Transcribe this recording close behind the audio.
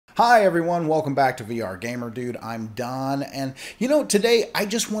Hi everyone, welcome back to VR Gamer Dude. I'm Don, and today I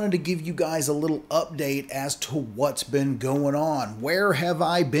just wanted to give you guys a little update as to what's been going on. Where have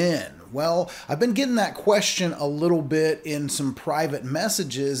I been? Well, I've been getting that question a little bit in some private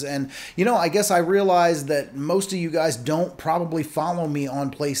messages, and I guess I realized that most of you guys don't probably follow me on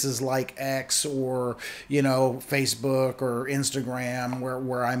places like X or Facebook or Instagram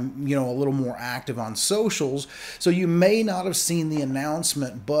where I'm a little more active on socials. So you may not have seen the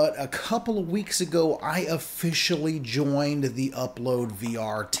announcement, but a couple of weeks ago I officially joined the Upload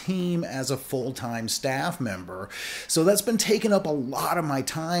VR team as a full-time staff member. So that's been taking up a lot of my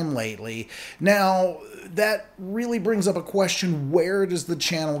time lately. Now, that really brings up a question: where does the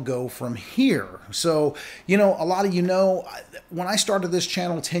channel go from here? So, a lot of when I started this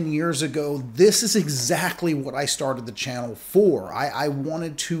channel 10 years ago, this is exactly what I started the channel for. I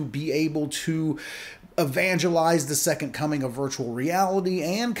wanted to be able to evangelize the second coming of virtual reality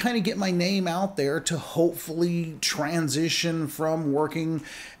and kind of get my name out there to hopefully transition from working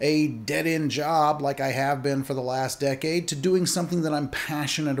a dead-end job like I have been for the last decade to doing something that I'm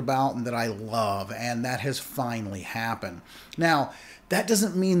passionate about and that I love, and that has finally happened. Now, that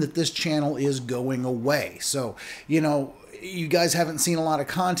doesn't mean that this channel is going away. So, you guys haven't seen a lot of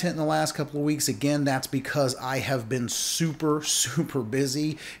content in the last couple of weeks. Again, that's because I have been super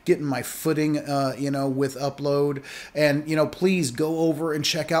busy getting my footing, with Upload. And, please go over and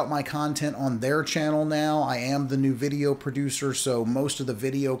check out my content on their channel now. I am the new video producer, so most of the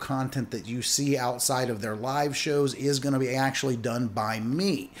video content that you see outside of their live shows is going to be actually done by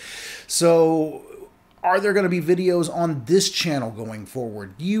me. So, are there going to be videos on this channel going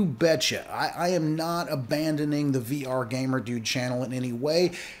forward? You betcha. I am not abandoning the VR Gamer Dude channel in any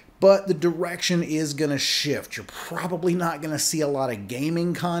way, but the direction is going to shift. You're probably not going to see a lot of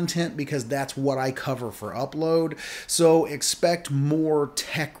gaming content because that's what I cover for Upload. So expect more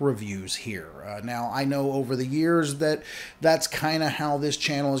tech reviews here. Now, I know over the years that that's kind of how this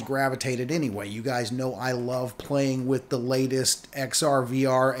channel has gravitated anyway. You guys know I love playing with the latest XR,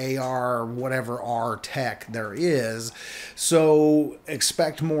 VR, AR, whatever R tech there is. So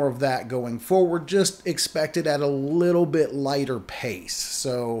expect more of that going forward. Just expect it at a little bit lighter pace.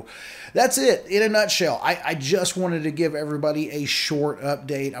 So that's it in a nutshell. I just wanted to give everybody a short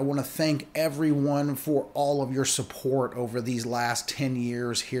update. I want to thank everyone for all of your support over these last 10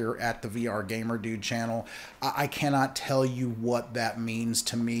 years here at the VR Gamer Dude channel. I cannot tell you what that means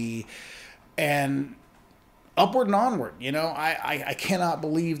to me. And upward and onward, I cannot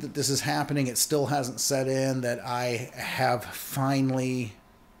believe that this is happening. It still hasn't set in that I have finally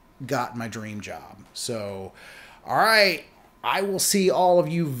got my dream job. So, all right. I will see all of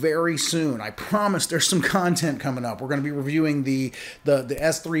you very soon. I promise there's some content coming up. We're going to be reviewing the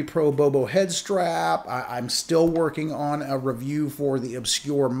S3 Pro Bobo head strap. I'm still working on a review for the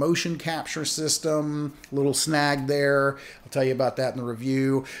obscure motion capture system. Little snag there. I'll tell you about that in the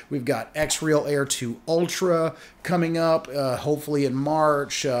review. We've got X-Real Air 2 Ultra coming up, hopefully in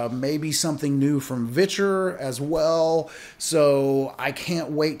March. Maybe something new from Viture as well. So I can't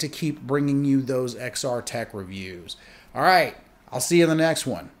wait to keep bringing you those XR tech reviews. All right, I'll see you in the next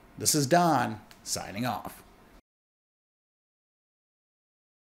one. This is Don, signing off.